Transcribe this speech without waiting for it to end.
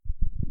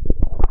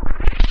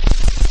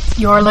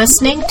You're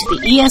listening to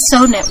the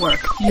ESO Network,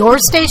 your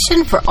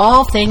station for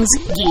all things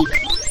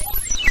geek.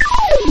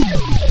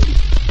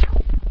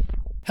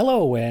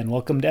 Hello, and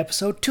welcome to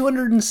episode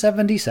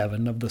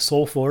 277 of the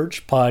Soul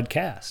Forge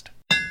podcast.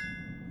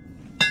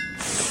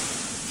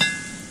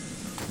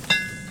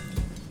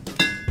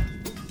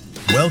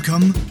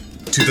 Welcome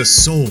to the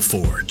Soul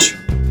Forge,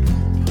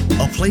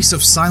 a place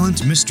of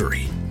silent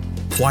mystery,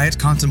 quiet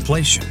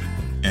contemplation,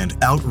 and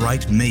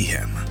outright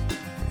mayhem.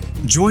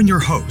 Join your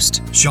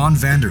host, Sean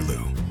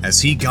Vanderloo,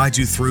 as he guides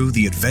you through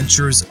the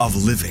adventures of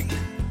living.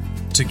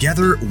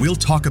 Together, we'll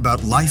talk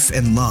about life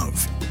and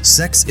love,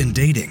 sex and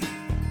dating,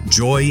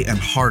 joy and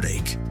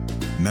heartache,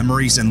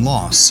 memories and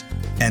loss,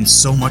 and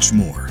so much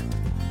more.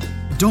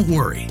 Don't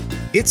worry,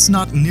 it's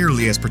not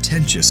nearly as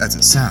pretentious as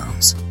it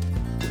sounds.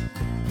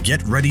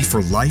 Get ready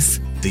for life,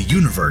 the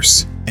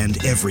universe,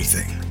 and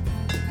everything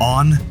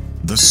on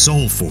the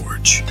Soul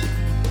Forge.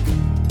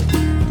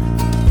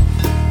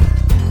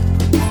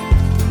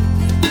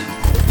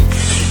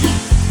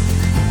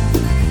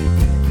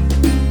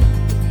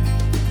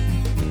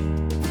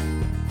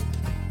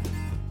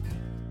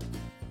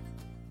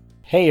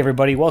 Hey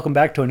everybody, welcome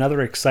back to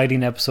another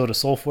exciting episode of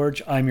Soul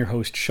Forge. I'm your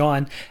host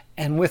Sean,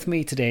 and with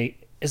me today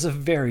is a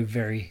very,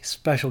 very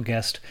special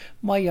guest,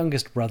 my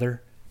youngest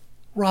brother,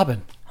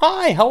 Robin.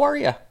 Hi, how are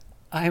you?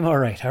 I'm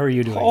alright, how are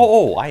you doing?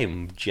 Oh, I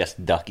am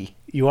just ducky.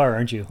 You are,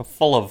 aren't you?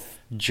 Full of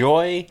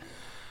joy,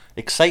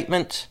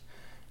 excitement,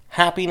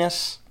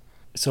 happiness.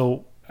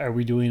 So, are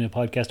we doing a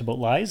podcast about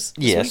lies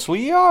this Yes,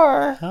 week? we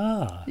are.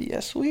 Ah,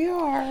 Yes, we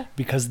are.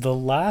 because the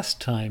last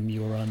time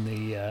you were on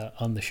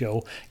the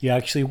show, you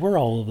actually were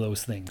all of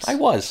those things. I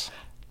was.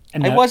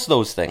 And I now, was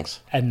those things.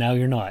 and now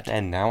you're not.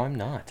 And now I'm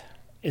not.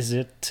 Is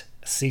it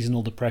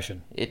seasonal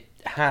depression? It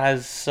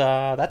has,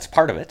 that's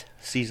part of it.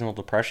 Seasonal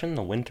depression.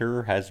 The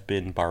winter has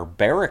been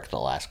barbaric the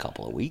last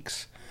couple of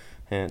weeks.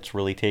 And it's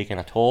really taken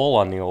a toll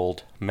on the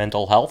old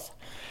mental health.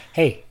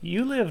 Hey,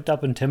 you lived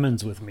up in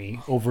Timmins with me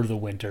over the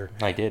winter.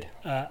 I did.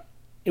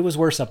 It was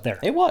worse up there.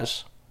 It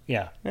was.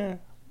 Yeah. Yeah.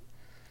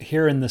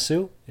 Here in the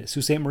Sault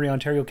Ste. Marie,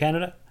 Ontario,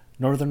 Canada,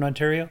 Northern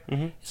Ontario,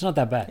 it's not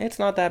that bad. It's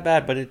not that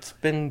bad, but it's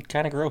been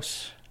kind of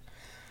gross.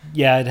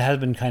 Yeah, it has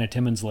been kind of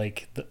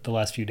Timmins-like the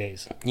last few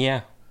days.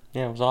 Yeah.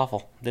 Yeah, it was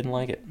awful. Didn't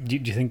like it. Do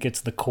you think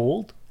it's the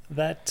cold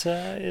that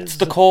is... It's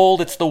the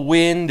cold, it's the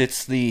wind,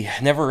 it's the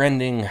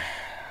never-ending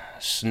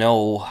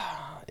snow.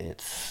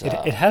 It's...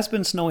 It has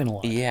been snowing a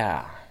lot.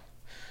 yeah.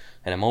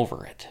 And I'm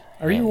over it.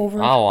 Are you over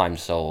it? Oh, I'm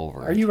so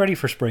over it. Are you ready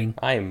for spring?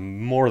 I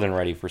am more than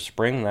ready for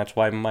spring. That's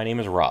why my name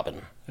is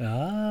Robin.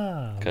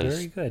 Ah, 'Cause-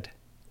 very good.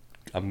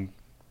 I'm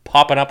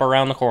popping up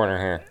around the corner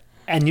here.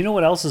 And you know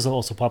what else is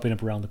also popping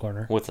up around the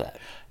corner? What's that?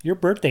 Your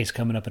birthday's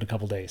coming up in a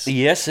couple days.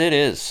 Yes, it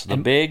is. The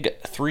big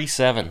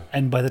 3-7.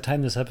 And by the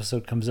time this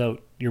episode comes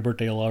out, your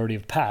birthday will already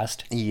have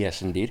passed.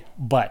 Yes, indeed.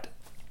 But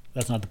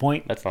that's not the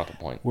point. That's not the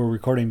point. We're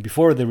recording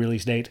before the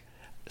release date.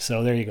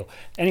 So there you go.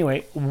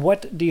 Anyway,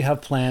 what do you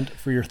have planned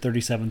for your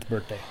 37th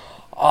birthday?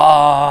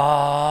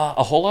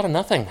 A whole lot of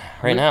nothing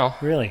right now.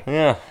 Really?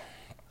 Yeah.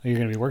 You're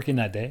going to be working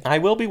that day. I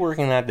will be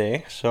working that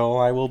day, so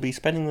I will be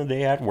spending the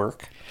day at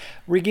work.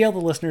 Regale the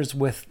listeners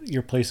with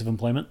your place of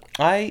employment.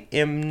 I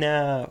am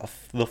now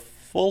the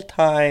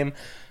full-time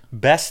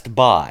Best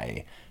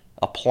Buy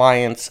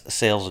appliance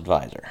sales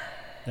advisor.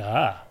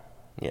 Ah,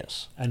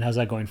 Yes. and how's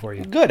that going for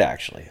you? Good,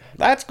 actually.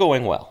 That's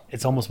going well.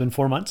 It's almost been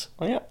 4 months,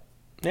 Oh, yeah.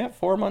 Yeah,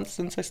 4 months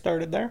since I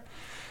started there.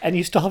 and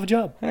you still have a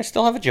job, And I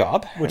still have a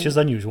job. which is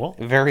unusual.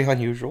 Very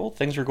unusual.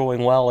 Things are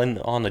going well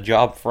on the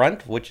job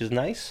front, which is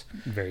nice.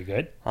 Very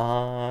good.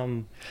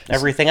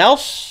 Everything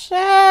else,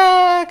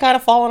 kind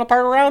of falling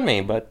apart around me,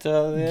 but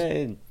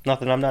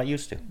nothing I'm not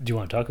used to. Do you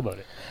want to talk about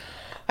it?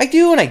 I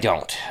do and I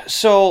don't.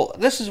 So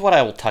this is what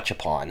I will touch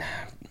upon.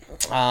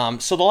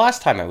 So the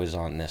last time I was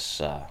on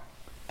this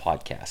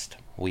podcast,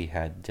 we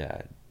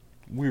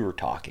were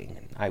talking,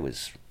 and I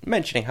was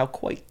mentioning how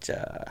quite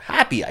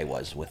happy I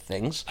was with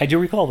things, I do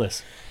recall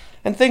this.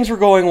 and things were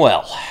going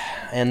well.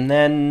 And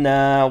then,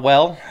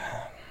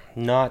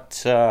 not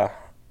to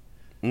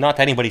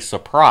anybody's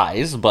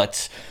surprise,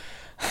 but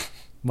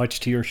Much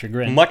to your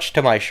chagrin. much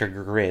to my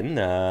chagrin,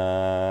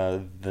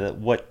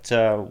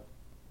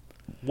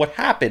 what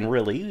happened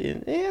really,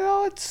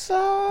 it's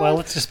Well,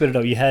 let's just spit it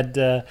out. You had,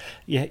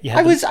 you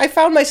had I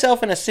found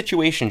myself in a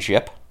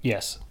situationship.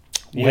 yes.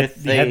 You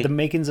with had a- the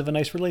makings of a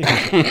nice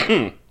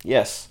relationship.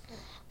 Yes,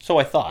 so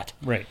I thought.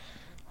 Right.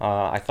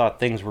 I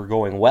thought things were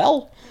going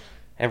well.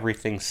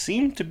 Everything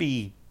seemed to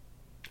be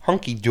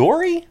hunky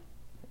dory,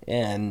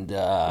 and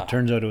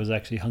Turns out it was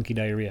actually hunky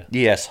diarrhea.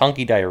 yes,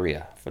 hunky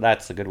diarrhea.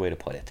 That's a good way to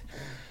put it.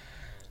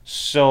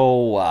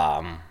 So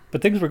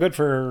But things were good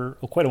for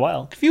quite a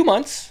while. a few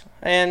months,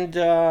 and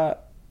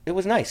it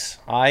was nice.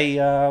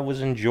 I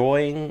was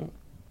enjoying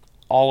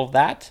all of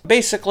that.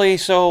 Basically,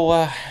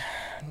 so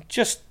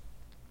just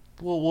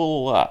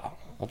we'll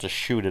just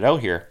shoot it out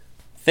here.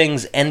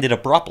 Things ended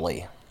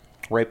abruptly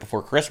right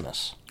before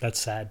Christmas. That's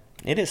sad.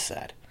 It is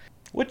sad.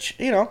 Which,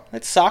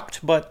 it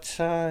sucked, but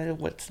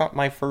it's not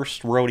my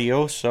first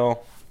rodeo, so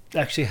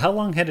Actually, how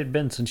long had it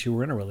been since you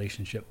were in a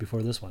relationship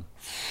before this one?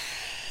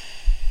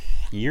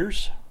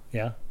 Years?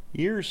 Yeah,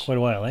 Years. quite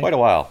a while, eh? Quite a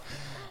while.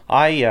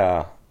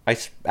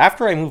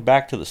 After I moved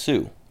back to the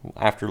Sioux,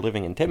 after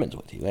living in Timmins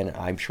with you, and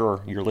I'm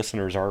sure your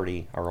listeners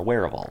already are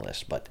aware of all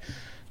this, but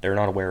they're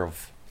not aware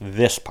of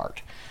this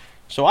part.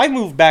 So I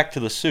moved back to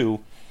the Sioux,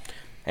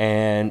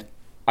 and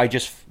I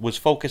just was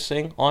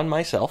focusing on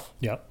myself.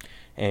 Yep.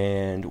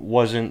 And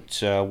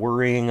wasn't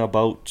worrying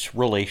about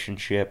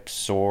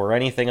relationships or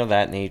anything of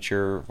that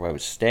nature. I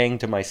was staying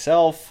to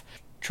myself,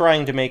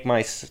 trying to make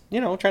trying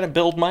to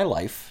build my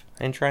life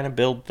and trying to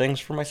build things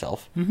for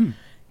myself. Mm-hmm.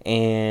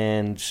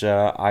 And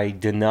I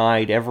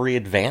denied every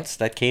advance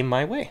that came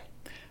my way.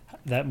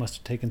 That must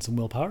have taken some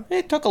willpower.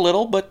 It took a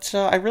little, but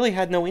I really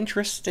had no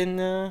interest in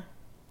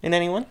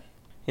anyone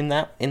in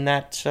that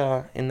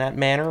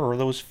manner or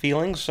those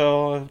feelings.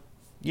 So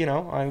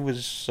I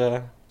was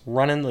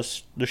running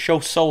the show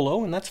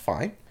solo, and that's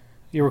fine.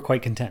 You were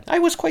quite content. I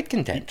was quite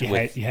content.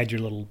 You had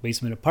your little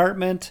basement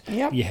apartment.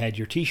 Yep. You had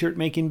your T-shirt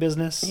making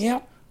business.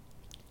 Yep.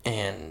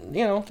 And,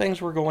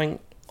 things were going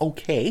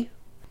okay.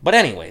 But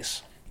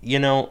anyways,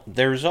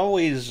 there's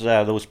always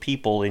those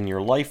people in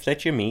your life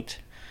that you meet.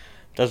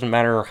 Doesn't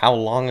matter how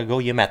long ago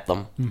you met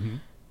them. Mm-hmm.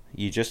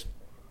 You just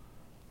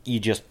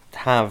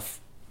have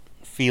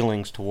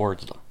feelings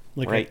towards them.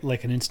 Right?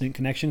 Like an instant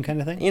connection kind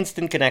of thing?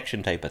 Instant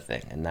connection type of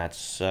thing. And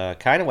that's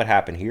kind of what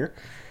happened here.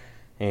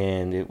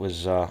 And it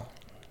was,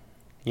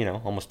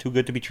 almost too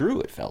good to be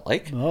true, it felt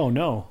like. Oh,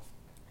 no.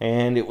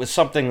 And it was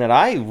something that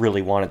I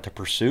really wanted to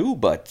pursue,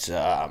 but,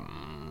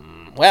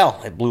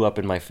 it blew up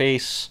in my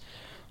face.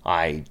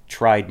 I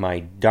tried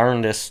my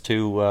darndest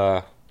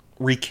to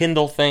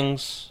rekindle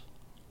things.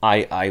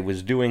 I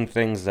was doing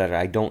things that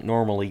I don't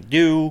normally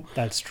do.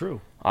 That's true.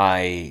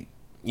 I've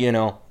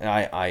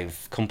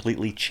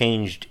completely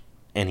changed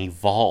and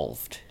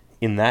evolved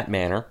in that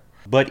manner.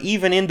 But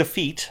even in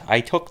defeat,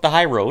 I took the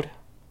high road,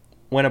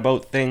 went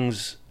about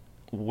things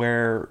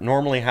where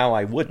normally how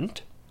I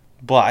wouldn't.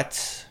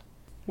 But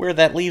where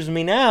that leaves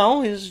me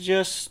now is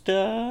just,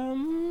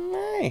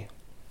 hey.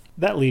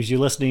 That leaves you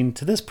listening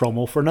to this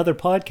promo for another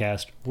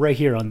podcast right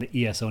here on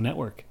the ESO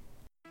Network.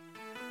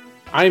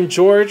 I'm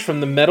George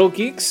from the Metal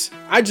Geeks.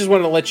 I just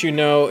want to let you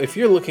know, if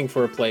you're looking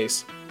for a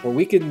place where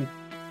we can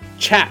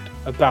chat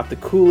about the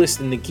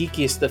coolest and the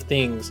geekiest of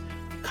things,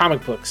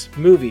 comic books,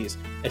 movies,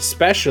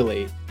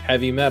 especially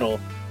heavy metal,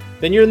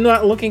 then you're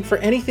not looking for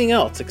anything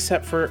else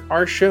except for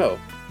our show,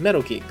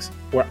 Metal Geeks,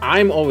 where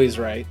I'm always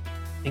right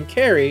and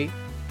Carrie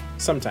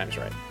sometimes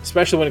right,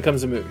 especially when it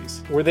comes to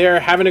movies. We're there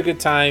having a good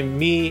time,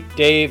 me,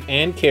 Dave,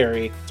 and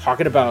Carrie,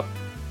 talking about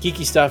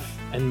geeky stuff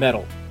and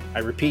metal. I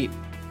repeat,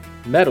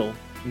 metal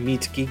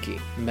meets geeky.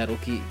 Metal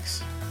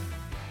Geeks.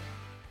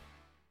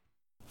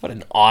 What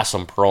an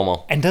awesome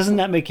promo. And doesn't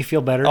that make you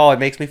feel better? Oh, it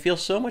makes me feel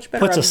so much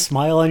better. Puts a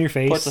smile on your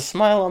face. Puts a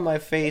smile on my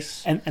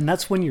face. And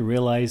that's when you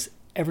realize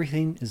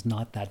everything is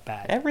not that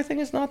bad. Everything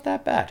is not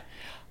that bad.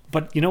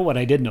 But you know what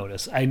I did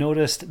notice? I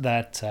noticed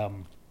that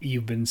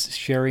you've been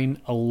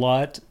sharing a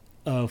lot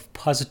of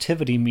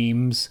positivity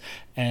memes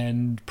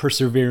and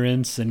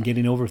perseverance and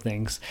getting over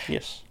things.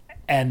 Yes.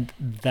 And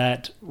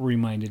that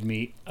reminded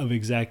me of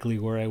exactly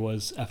where I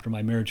was after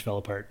my marriage fell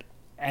apart.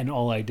 And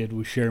all I did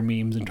was share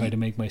memes and try to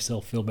make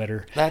myself feel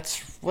better. You got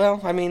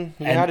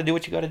to do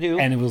what you got to do.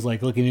 And it was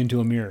like looking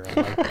into a mirror. I'm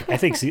like, I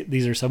think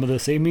these are some of the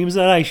same memes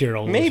that I shared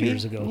all those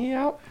years ago.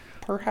 Yeah,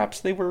 perhaps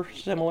they were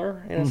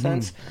similar in a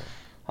sense.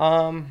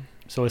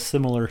 So a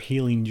similar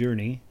healing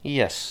journey.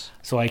 Yes.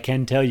 So I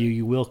can tell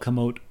you will come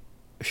out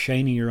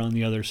shinier on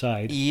the other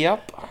side.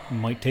 Yep. It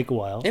might take a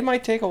while. It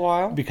might take a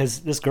while.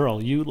 Because this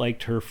girl, you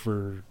liked her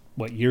for,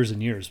 years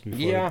and years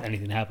before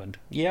anything happened.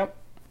 Yep.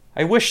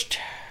 I wished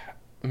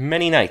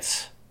many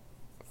nights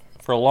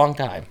for a long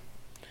time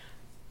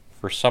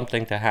for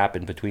something to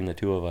happen between the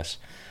two of us.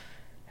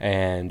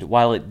 And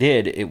while it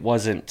did, it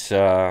wasn't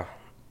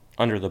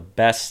under the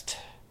best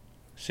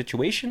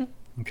situation.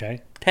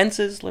 Okay.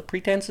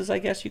 Pretenses, I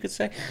guess you could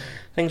say.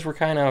 Things were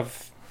kind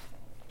of,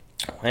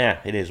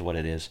 it is what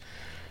it is.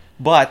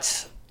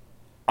 But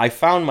I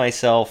found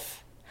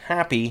myself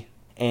happy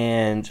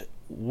and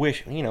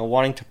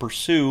wanting to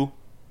pursue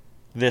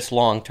this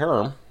long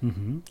term,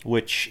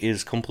 which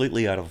is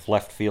completely out of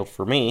left field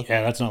for me.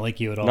 Yeah, that's not like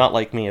you at all. Not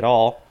like me at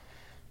all.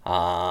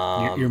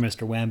 You're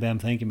Mr. Wham Bam,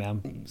 thank you,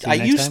 ma'am. I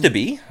used to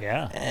be.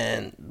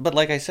 Yeah. But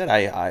like I said,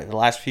 I the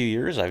last few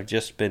years I've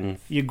just been.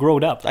 You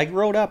growed up. I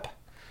growed up.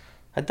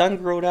 I done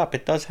growed up.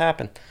 It does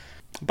happen.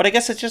 But I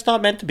guess it's just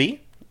not meant to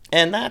be.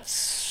 And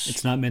that's...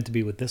 It's not meant to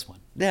be with this one.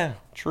 Yeah,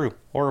 true.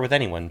 Or with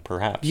anyone,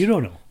 perhaps. You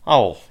don't know.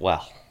 Oh,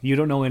 well. You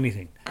don't know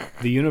anything.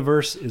 The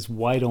universe is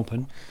wide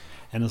open,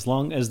 and as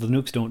long as the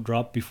nukes don't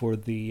drop before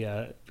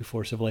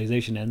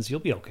civilization ends,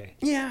 you'll be okay.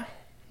 Yeah.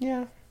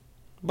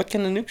 But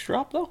can the nukes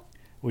drop, though?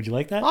 Would you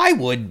like that? I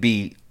would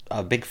be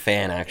a big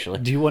fan, actually.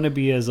 Do you want to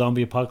be a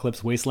zombie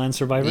apocalypse wasteland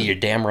survivor? You're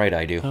damn right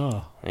I do.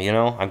 Oh.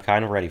 I'm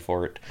kind of ready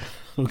for it.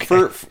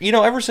 Okay.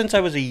 Ever since I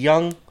was a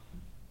young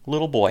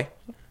little boy,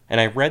 and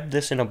I read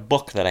this in a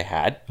book that I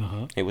had.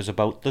 It was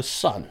about the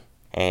sun.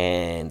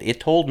 And it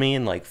told me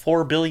in like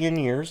 4 billion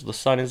years the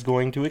sun is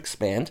going to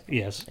expand.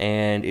 Yes.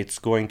 And it's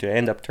going to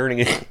end up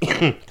turning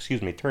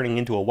turning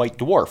into a white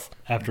dwarf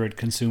After it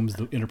consumes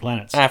the inner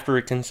planets. after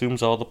it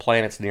consumes all the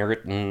planets near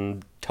it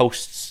and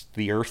toasts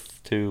the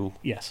Earth to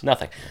Yes.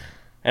 nothing.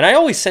 And I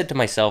always said to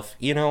myself,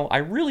 I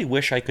really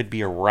wish I could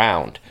be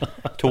around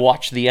to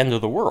watch the end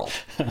of the world.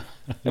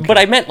 But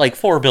I meant like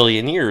 4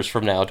 billion years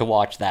from now to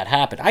watch that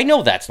happen. I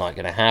know that's not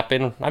going to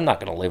happen. I'm not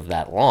going to live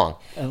that long.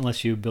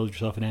 Unless you build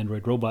yourself an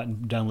android robot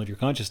and download your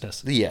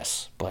consciousness.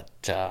 Yes, but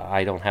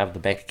I don't have the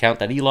bank account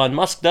that Elon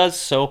Musk does,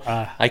 so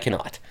I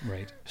cannot.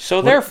 Right.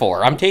 So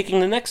therefore, I'm taking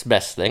the next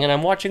best thing, and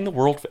I'm watching the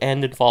world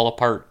end and fall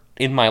apart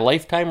in my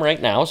lifetime right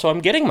now, so I'm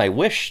getting my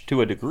wish to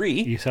a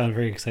degree. You sound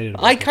very excited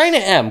about I this. kind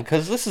of am,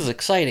 because this is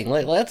exciting.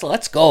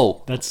 Let's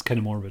go. That's kind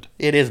of morbid.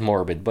 It is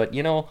morbid, but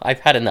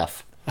I've had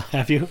enough.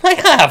 Have you? I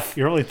have.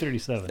 You're only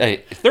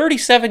 37.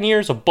 37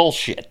 years of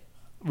bullshit.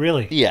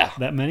 Really? Yeah.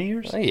 That many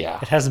years? Yeah.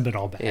 It hasn't been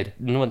all bad.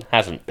 It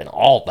hasn't been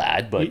all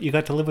bad, but You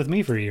got to live with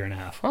me for a year and a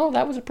half. oh,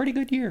 that was a pretty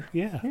good year.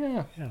 Yeah.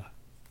 Yeah.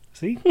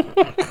 See?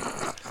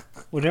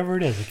 Whatever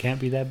it is, it can't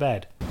be that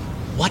bad.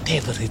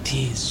 Whatever it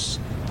is,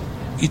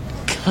 it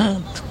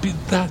can't be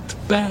that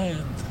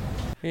bad.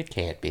 It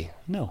can't be.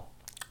 No.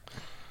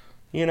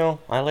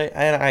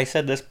 I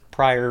said this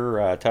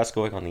prior to us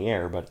going on the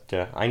air, but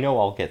I know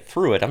I'll get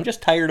through it. I'm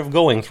just tired of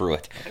going through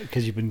it.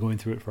 Because you've been going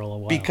through it for a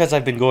while. Because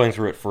I've been going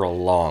through it for a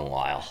long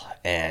while.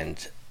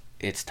 And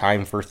it's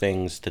time for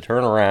things to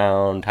turn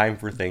around, time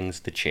for things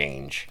to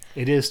change.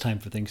 It is time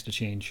for things to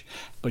change.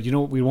 But you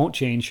know what? We won't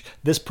change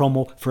this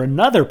promo for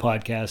another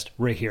podcast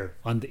right here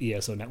on the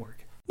ESO Network.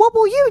 What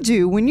will you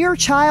do when your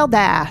child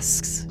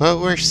asks?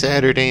 But we're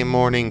Saturday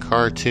morning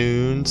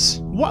cartoons.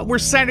 What, we're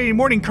Saturday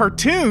morning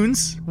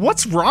cartoons?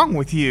 What's wrong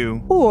with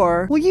you?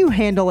 Or will you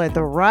handle it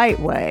the right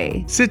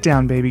way? Sit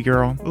down, baby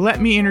girl.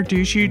 Let me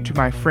introduce you to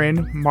my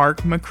friend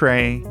Mark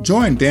McCrae.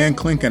 Join Dan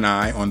Klink and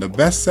I on the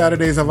Best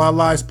Saturdays of Our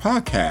Lives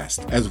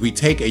podcast as we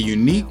take a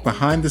unique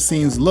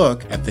behind-the-scenes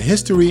look at the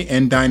history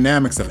and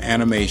dynamics of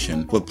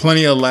animation with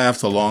plenty of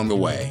laughs along the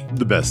way.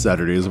 The Best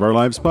Saturdays of Our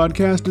Lives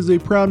podcast is a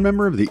proud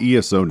member of the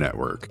ESO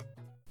Network.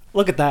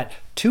 Look at that.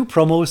 2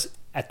 promos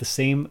at the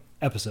same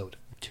episode.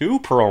 2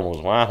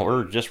 promos. Wow,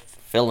 we're just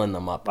filling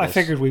them up. I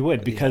figured we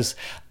would because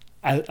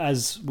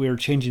as we're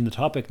changing the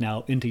topic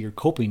now into your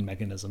coping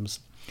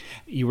mechanisms,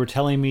 you were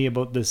telling me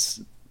about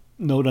this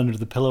note under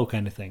the pillow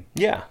kind of thing.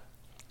 Yeah.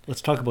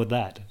 Let's talk about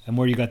that and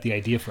where you got the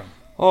idea from.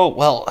 Oh,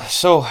 well,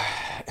 so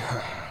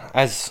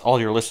as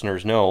all your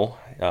listeners know,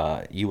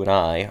 you and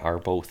I are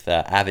both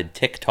avid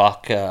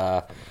TikTok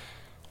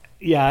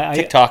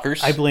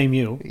TikTokers. I blame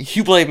you.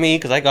 You blame me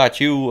because I got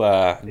you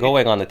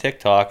going on the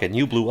TikTok and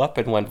you blew up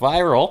and went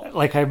viral.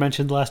 Like I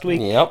mentioned last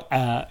week.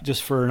 Yep.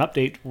 Just for an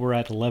update, we're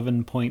at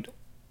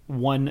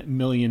 11.1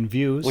 million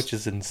views. Which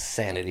is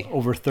insanity.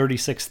 Over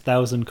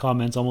 36,000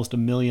 comments, almost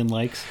 1 million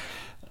likes.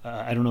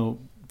 I don't know,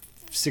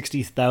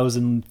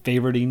 60,000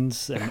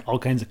 favoritings and all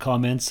kinds of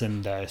comments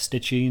and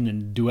stitching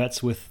and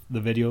duets with the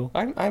video.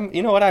 I'm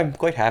you know what? I'm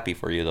quite happy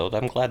for you though.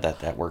 I'm glad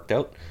that worked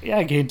out. Yeah,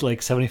 I gained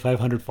like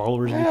 7,500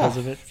 followers because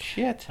of it.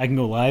 Shit. I can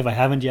go live. I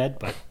haven't yet,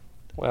 but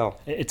well,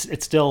 it's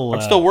still.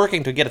 I'm still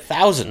working to get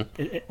 1,000.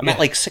 I'm at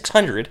like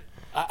 600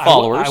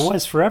 followers. I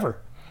was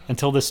forever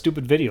until this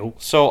stupid video.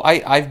 So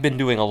I've been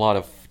doing a lot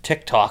of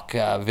TikTok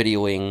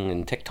videoing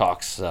and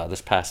TikToks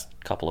this past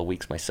couple of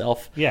weeks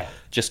myself. Yeah.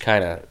 Just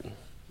kind of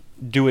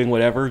doing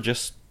whatever.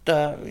 Just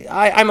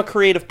I'm a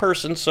creative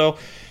person, so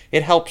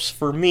it helps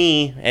for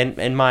me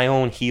and my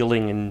own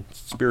healing and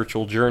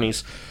spiritual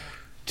journeys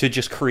to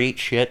just create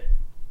shit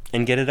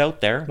and get it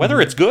out there.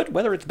 Whether it's good,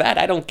 whether it's bad,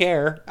 I don't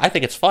care. I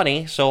think it's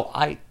funny, so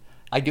I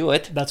do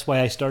it. That's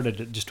why I started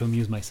it, just to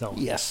amuse myself.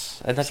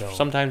 Yes, and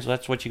sometimes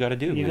that's what you got to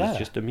do. Is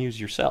just amuse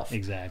yourself.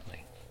 Exactly.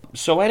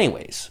 So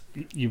anyways,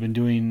 you've been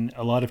doing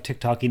a lot of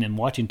TikToking and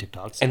watching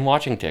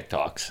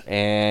TikToks.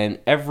 And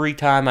every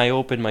time I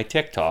open my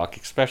TikTok,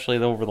 especially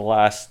over the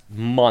last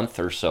month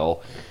or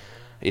so,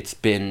 it's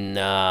been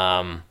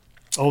the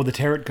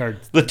tarot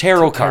cards. The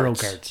tarot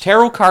cards.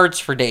 Tarot cards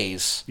for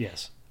days.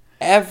 Yes.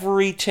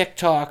 Every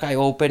TikTok I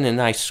open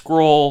and I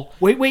scroll.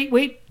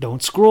 Wait.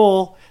 Don't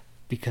scroll,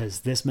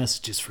 because this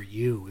message is for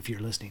you if you're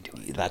listening to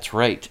it. That's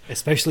right.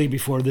 Especially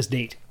before this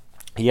date.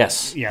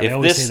 Yes. Yeah, they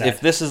always say that.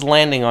 If this is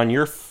landing on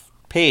your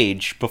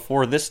page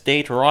before this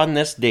date or on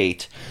this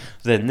date,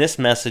 then this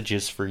message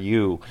is for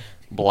you.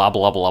 Blah,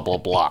 blah, blah, blah,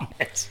 blah.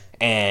 Yes.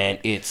 And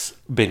it's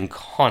been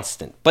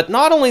constant. But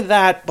not only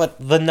that, but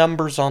the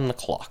numbers on the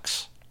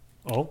clocks.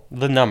 Oh?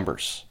 The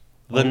numbers.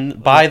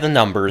 By the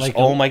numbers. Like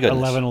oh my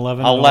goodness.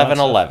 11-11.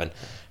 11-11.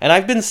 And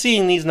I've been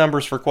seeing these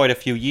numbers for quite a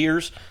few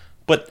years,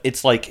 but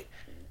it's like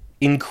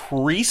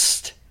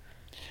increased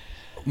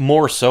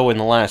more so in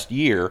the last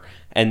year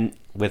and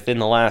within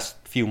the last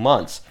few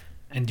months.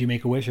 And do you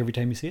make a wish every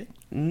time you see it?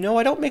 No,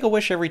 I don't make a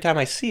wish every time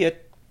I see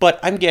it, but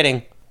I'm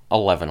getting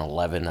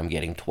 11-11, I'm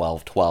getting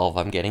 12-12,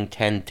 I'm getting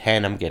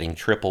 10-10, I'm getting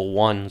triple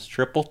ones,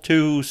 triple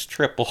twos,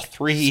 triple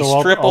threes, so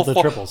all triple the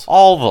four, triples.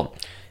 all of them.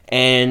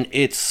 And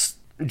it's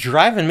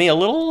driving me a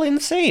little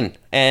insane.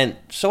 And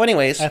so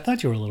anyways... I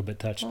thought you were a little bit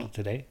touched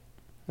today.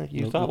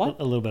 You thought what?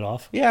 A little bit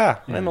off. Yeah,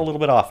 I'm a little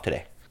bit off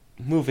today.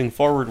 Moving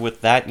forward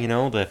with that,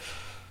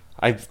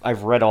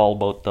 I've read all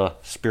about the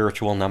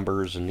spiritual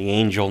numbers and the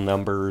angel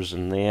numbers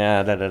and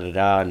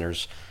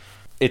and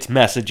it's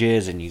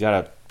messages and you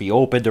gotta be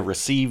open to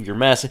receive your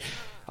message.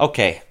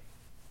 Okay.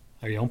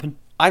 Are you open?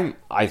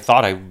 I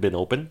thought I've been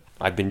open.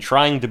 I've been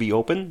trying to be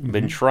open.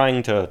 Been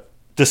trying to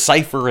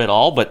decipher it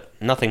all, but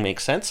nothing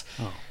makes sense.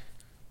 Oh.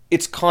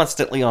 It's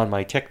constantly on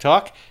my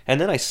TikTok, and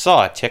then I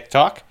saw a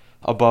TikTok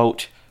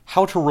about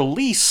how to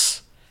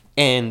release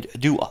and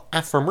do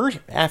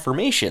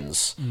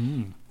affirmations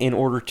in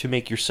order to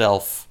make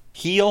yourself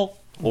heal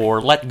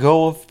or let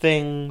go of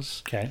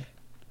things. Okay.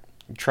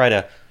 Try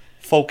to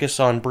focus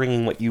on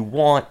bringing what you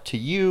want to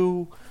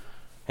you.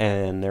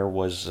 And there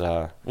was,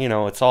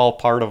 it's all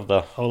part of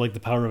the... Oh, like the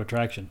power of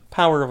attraction.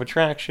 Power of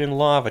attraction,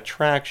 law of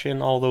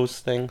attraction, all those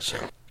things.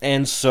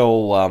 And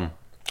so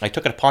I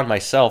took it upon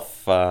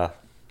myself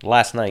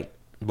last night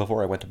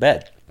before I went to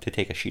bed to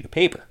take a sheet of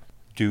paper,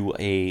 do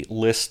a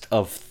list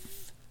of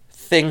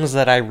things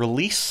that I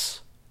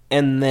release,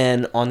 and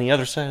then on the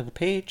other side of the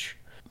page,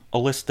 a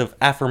list of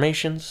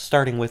affirmations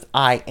starting with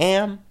I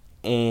am,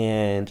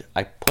 and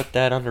I put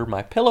that under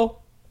my pillow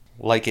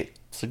like it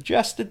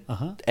suggested,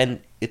 and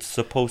it's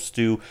supposed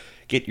to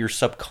get your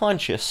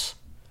subconscious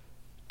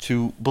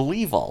to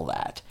believe all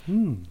that.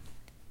 And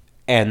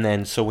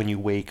then so when you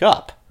wake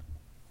up,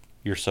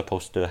 you're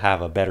supposed to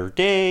have a better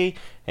day,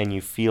 and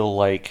you feel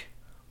like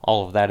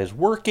all of that is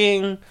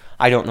working.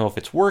 I don't know if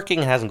it's working.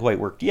 It hasn't quite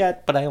worked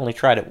yet, but I only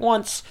tried it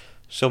once,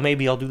 so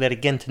maybe I'll do that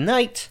again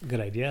tonight. Good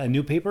idea. A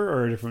new paper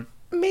or a different?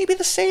 Maybe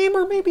the same,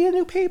 or maybe a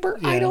new paper.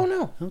 Yeah. I don't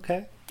know.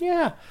 Okay.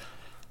 Yeah.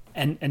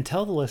 And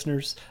tell the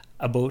listeners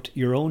about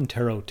your own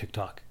tarot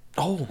TikTok.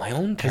 Oh, my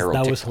own tarot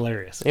TikTok. That was TikTok.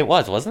 hilarious. It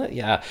was, wasn't it?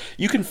 Yeah.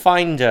 You can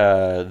find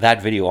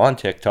that video on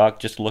TikTok.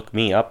 Just look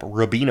me up,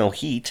 Rubino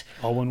Heat.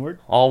 All one word?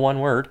 All one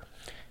word.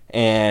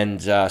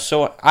 And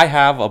so I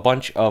have a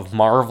bunch of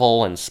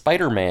Marvel and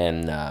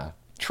Spider-Man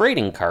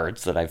trading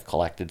cards that I've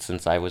collected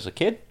since I was a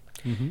kid.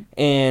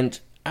 And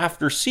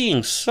after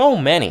seeing so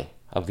many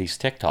of these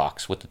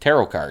TikToks with the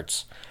tarot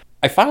cards,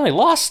 I finally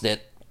lost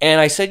it.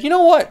 And I said, you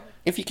know what?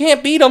 If you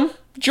can't beat them,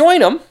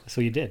 join them.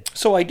 So you did.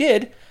 So I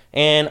did.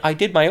 And I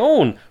did my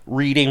own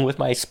reading with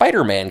my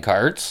Spider-Man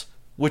cards,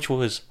 which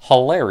was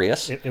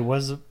hilarious. It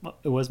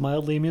was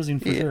mildly amusing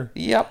for sure.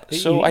 Yep.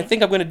 So I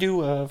think I'm going to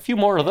do a few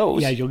more of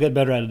those. Yeah, you'll get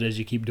better at it as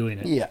you keep doing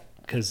it. Yeah.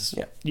 Because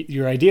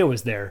your idea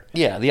was there.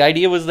 Yeah, the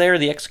idea was there.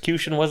 The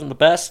execution wasn't the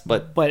best,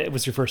 but it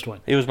was your first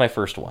one. It was my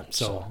first one.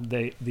 So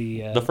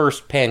the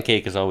first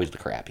pancake is always the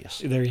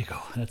crappiest. There you go.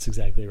 That's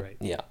exactly right.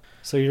 Yeah.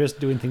 So you're just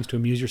doing things to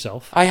amuse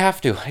yourself. I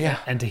have to, yeah.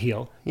 And to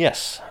heal.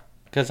 Yes,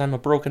 because I'm a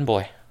broken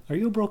boy. Are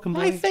you a broken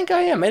boy? I think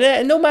I am.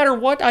 And no matter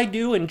what I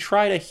do and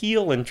try to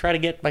heal and try to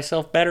get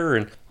myself better,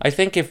 and I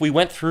think if we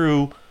went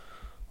through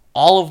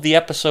all of the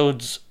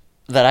episodes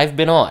that I've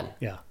been on,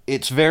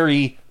 it's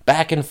very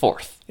back and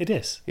forth. It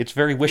is. It's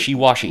very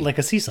wishy-washy. Like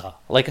a seesaw.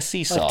 Like a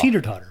seesaw. Like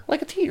teeter-totter.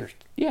 Like a teeter,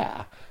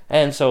 yeah.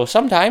 And so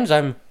sometimes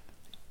I'm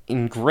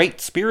in great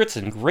spirits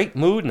and great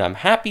mood, and I'm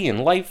happy, and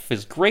life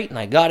is great, and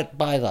I got it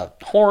by the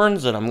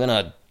horns, and I'm going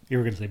to... You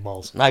were going to say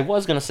balls. I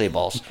was going to say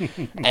balls.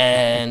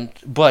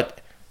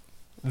 But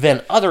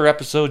then other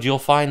episodes, you'll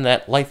find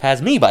that life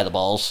has me by the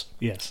balls.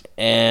 Yes.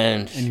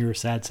 And you're a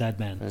sad, sad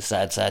man. A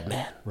sad, sad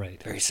man.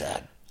 Right. Very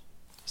sad.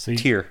 So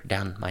tear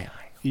down my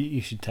eye.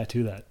 You should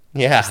tattoo that.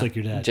 Yeah. Just like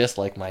your dad. Just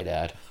like my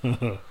dad.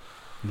 No,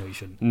 you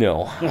shouldn't.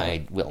 No,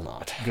 I will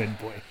not. Good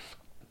boy.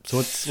 So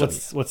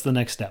what's the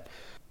next step?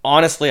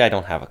 Honestly, I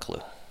don't have a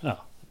clue.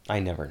 Oh. I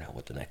never know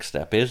what the next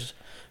step is.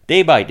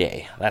 Day by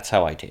day. That's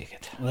how I take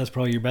it. Well, that's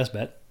probably your best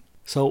bet.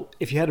 So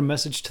if you had a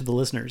message to the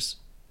listeners,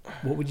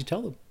 what would you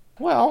tell them?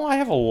 Well, I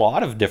have a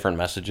lot of different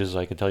messages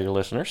I could tell your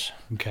listeners.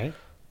 Okay.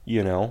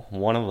 You know,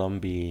 one of them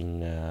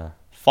being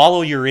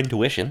follow your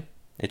intuition.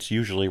 It's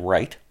usually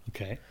right.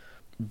 Okay.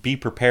 Be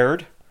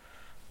prepared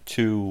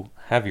to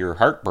have your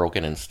heart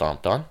broken and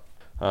stomped on.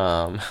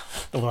 Well,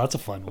 that's a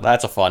fun one.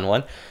 That's a fun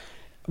one.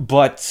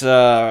 But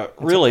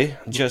really,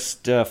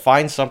 just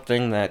find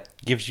something that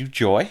gives you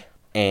joy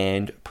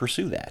and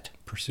pursue that.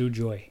 Pursue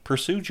joy.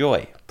 Pursue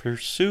joy.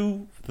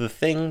 Pursue the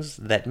things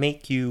that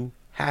make you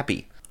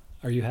happy.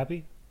 Are you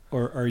happy?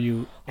 Or are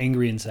you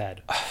angry and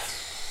sad?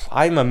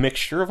 I'm a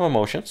mixture of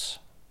emotions.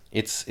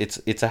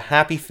 It's a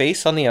happy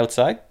face on the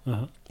outside,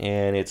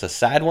 and it's a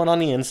sad one on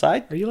the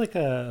inside. Are you like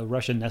a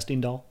Russian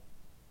nesting doll?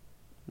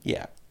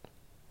 Yeah.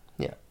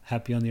 Yeah.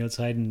 Happy on the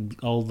outside and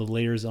all the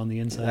layers on the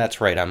inside? That's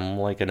right. I'm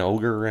like an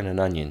ogre and an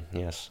onion.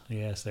 Yes.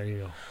 Yes, there you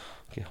go.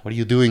 Okay, what are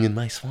you doing in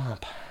my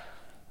swamp?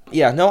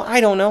 Yeah, no,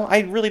 I don't know. I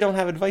really don't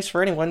have advice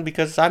for anyone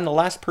because I'm the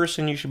last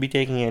person you should be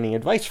taking any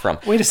advice from.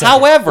 Wait a second.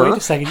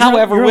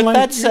 However, with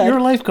that said, you're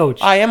a life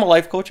coach. I am a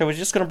life coach. I was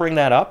just going to bring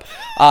that up.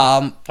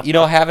 I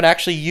haven't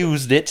actually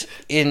used it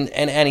in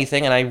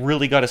anything, and I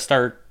really got to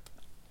start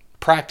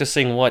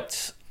practicing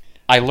what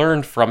I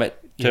learned from it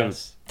to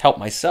help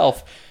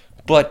myself.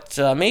 But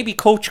maybe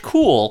Coach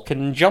Cool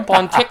can jump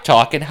on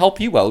TikTok and help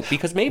you out,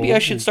 because maybe I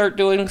should start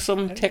doing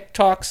some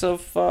TikToks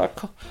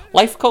of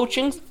life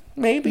coaching.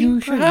 Maybe,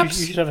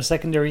 perhaps. You should have a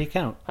secondary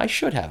account. I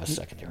should have a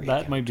secondary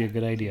account. That might be a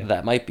good idea.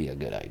 That might be a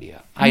good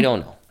idea. I don't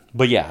know.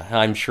 But yeah,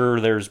 I'm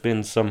sure there's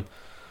been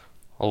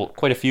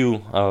quite a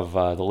few of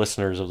the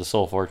listeners of the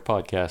Soul Forge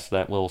podcast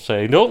that will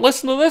say, don't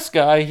listen to this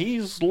guy,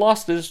 he's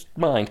lost his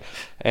mind.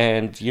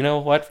 And you know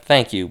what?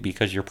 Thank you,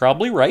 because you're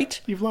probably right.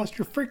 You've lost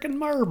your freaking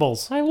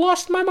marbles. I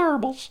lost my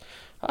marbles.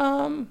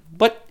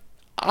 But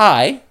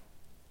I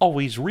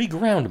always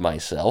reground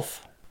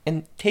myself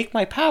and take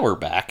my power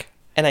back,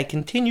 and I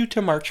continue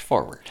to march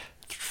forward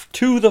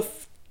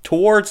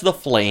towards the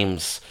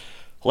flames.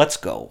 Let's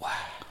go.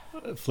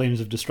 Flames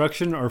of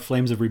destruction or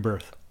flames of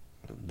rebirth?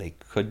 They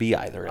could be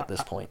either at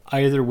this point.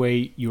 Either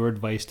way, your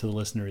advice to the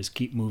listener is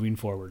keep moving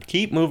forward.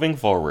 Keep moving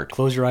forward.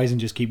 Close your eyes and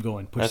just keep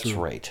going. Push That's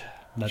through. Right.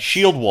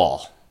 Shield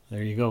wall.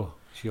 There you go.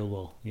 Shield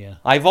wall. Yeah.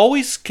 I've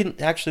always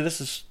actually,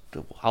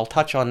 I'll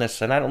touch on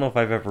this, and I don't know if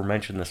I've ever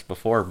mentioned this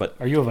before, but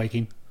are you a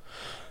Viking?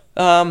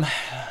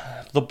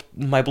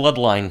 My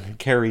bloodline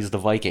carries the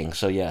Viking,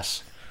 so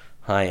yes,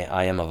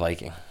 I am a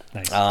Viking.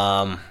 Nice.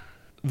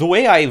 The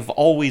way I've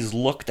always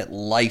looked at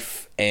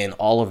life and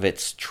all of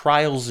its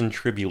trials and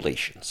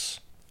tribulations.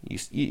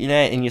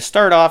 And you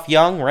start off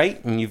young,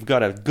 right? And you've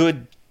got a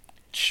good,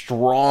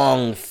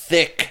 strong,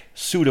 thick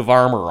suit of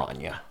armor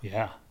on you.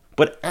 Yeah.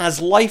 But as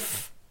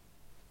life's,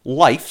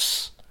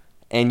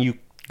 and you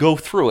go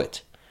through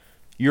it,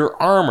 your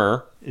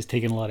armor is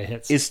taking a lot of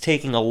hits.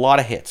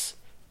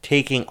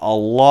 Taking a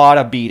lot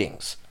of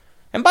beatings.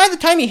 And by the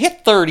time you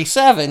hit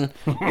 37,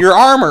 your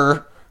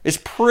armor is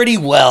pretty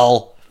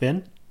well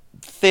thin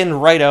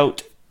right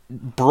out,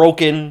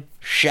 broken,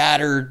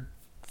 shattered,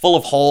 full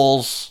of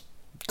holes,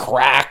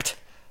 cracked,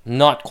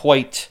 not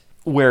quite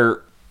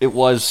where it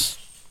was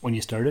when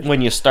you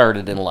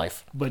started in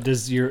life. But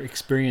does your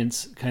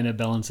experience kind of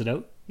balance it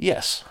out?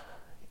 Yes,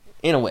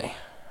 in a way.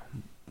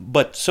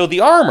 But so the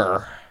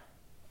armor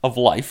of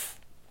life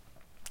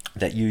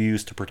that you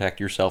use to protect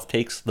yourself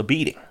takes the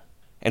beating.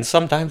 And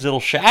sometimes it'll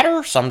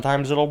shatter,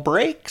 sometimes it'll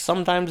break,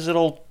 sometimes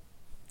it'll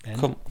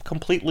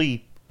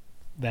completely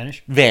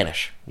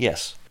vanish,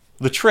 yes.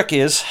 The trick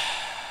is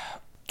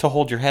to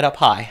hold your head up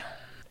high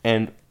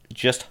and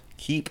just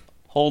keep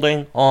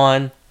holding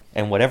on,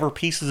 and whatever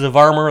pieces of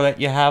armor that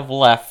you have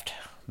left,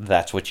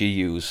 that's what you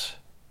use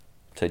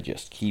to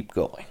just keep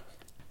going.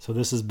 So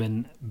this has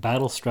been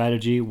Battle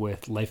Strategy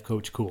with Life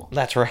Coach Cool.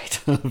 That's right.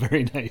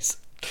 Very nice.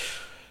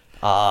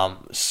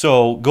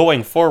 So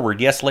going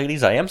forward, yes,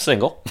 ladies, I am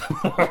single.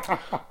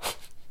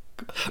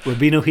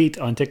 Rubino Heat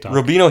on TikTok.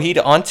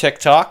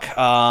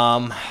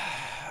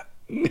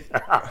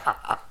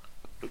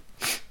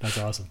 That's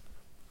awesome.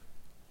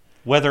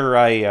 Whether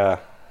I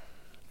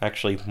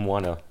actually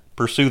want to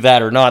pursue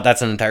that or not,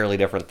 that's an entirely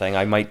different thing.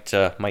 I might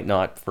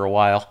not for a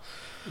while.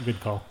 Good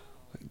call.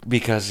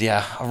 Because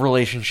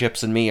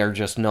relationships and me are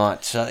just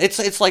not.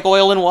 It's like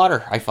oil and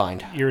water. I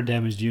find you're a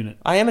damaged unit.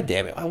 I am a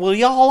damaged. Well,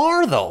 y'all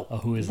are though. Oh,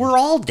 who is? We're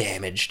all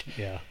damaged.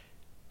 Yeah.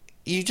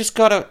 You just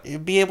gotta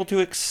be able to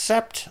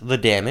accept the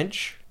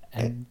damage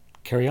and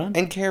carry on.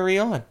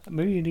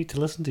 Maybe you need to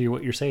listen to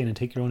what you're saying and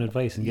take your own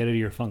advice and get out of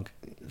your funk.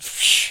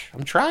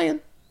 I'm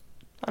trying.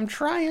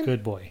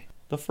 Good boy.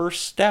 The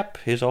first step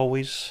is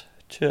always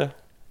to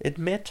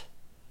admit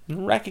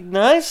and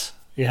recognize.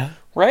 Yeah.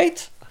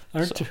 Right?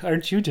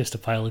 Aren't you just a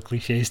pile of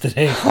cliches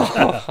today?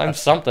 I'm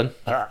something.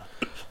 Awesome.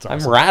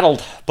 I'm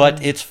rattled,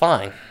 but it's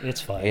fine. It's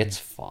fine.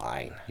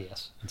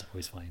 Yes, it's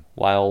always fine.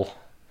 While,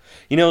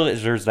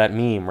 there's that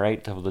meme,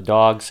 right, of the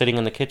dog sitting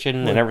in the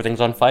kitchen and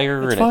everything's on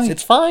fire,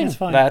 it's fine. It's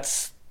fine.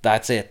 That's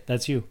it.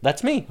 That's you.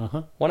 That's me.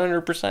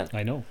 100%.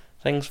 I know.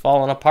 Things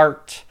falling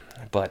apart,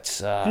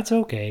 but it's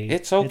okay.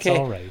 It's okay. It's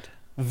all right.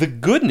 The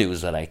good news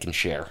that I can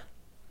share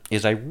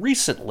is I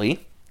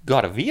recently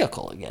got a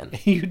vehicle again.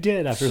 You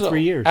did after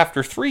 3 years.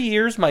 After 3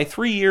 years, my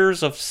 3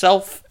 years of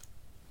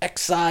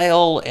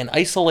self-exile and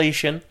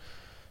isolation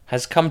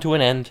has come to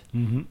an end.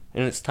 Mm-hmm.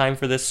 And it's time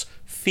for this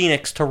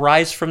phoenix to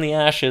rise from the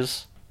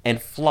ashes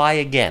and fly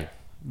again.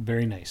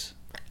 Very nice.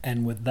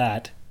 And with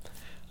that,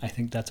 I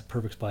think that's a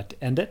perfect spot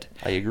to end it.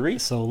 I agree.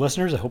 So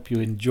listeners, I hope you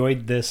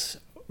enjoyed this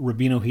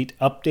Rubino Heat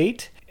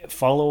update.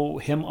 Follow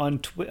him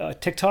on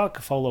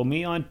TikTok. Follow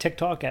me on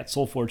TikTok at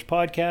Soulforge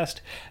Podcast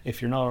if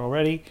you're not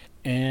already.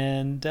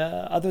 And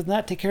other than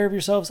that, take care of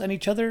yourselves and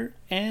each other.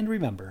 And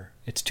remember,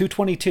 it's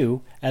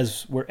 2:22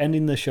 as we're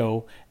ending the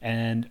show.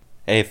 And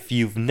if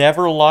you've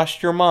never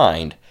lost your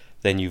mind,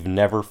 then you've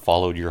never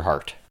followed your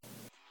heart.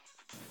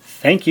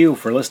 Thank you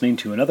for listening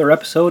to another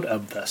episode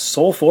of the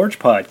Soulforge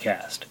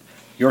Podcast.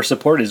 Your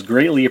support is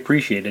greatly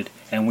appreciated,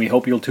 and we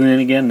hope you'll tune in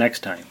again next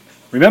time.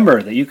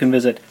 Remember that you can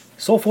visit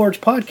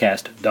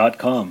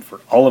soulforgepodcast.com for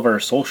all of our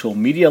social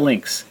media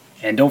links.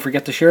 And don't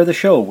forget to share the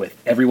show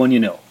with everyone you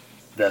know.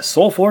 The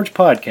Soulforge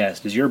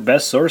Podcast is your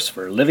best source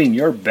for living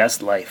your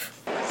best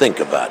life. Think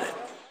about it.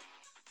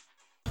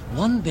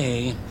 One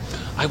day,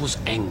 I was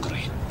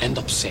angry and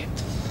upset.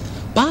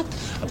 But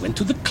I went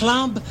to the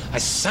club, I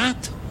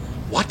sat,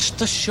 watched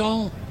the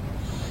show.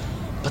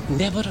 but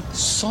never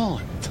saw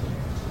it.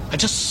 I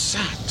just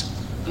sat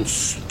and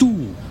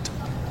stewed.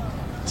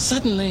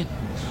 Suddenly,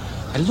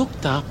 I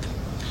looked up,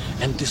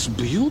 and this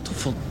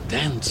beautiful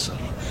dancer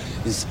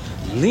is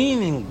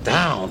leaning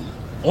down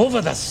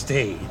over the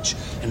stage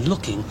and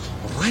looking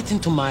right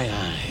into my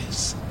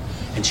eyes.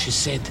 And she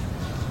said,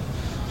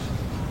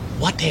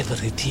 "Whatever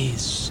it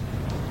is,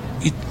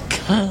 it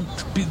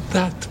can't be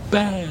that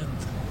bad."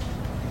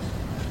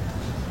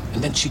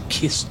 And then she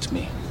kissed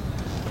me.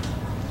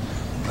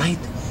 Right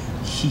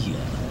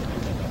here.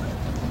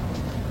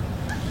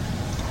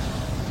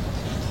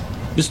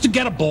 Mr.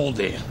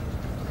 Garibaldi,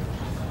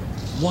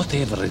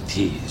 whatever it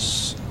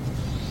is,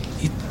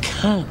 it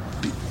can't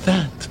be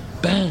that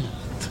bad.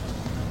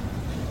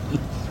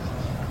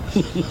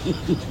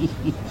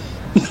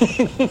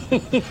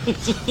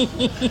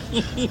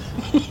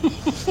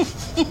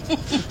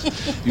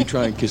 You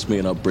try and kiss me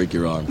and I'll break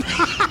your arm.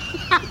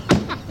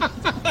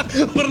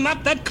 We're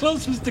not that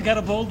close, Mr.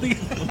 Garibaldi.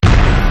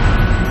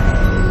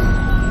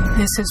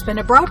 This has been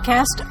a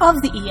broadcast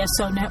of the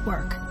ESO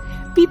Network.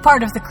 Be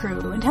part of the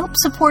crew and help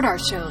support our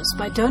shows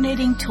by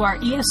donating to our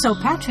ESO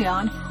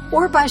Patreon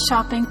or by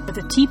shopping at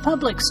the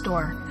TeePublic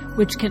store,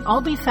 which can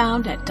all be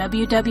found at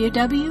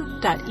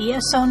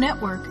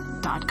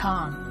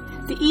www.esonetwork.com.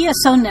 The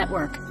ESO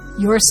Network,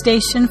 your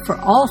station for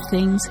all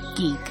things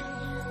geek.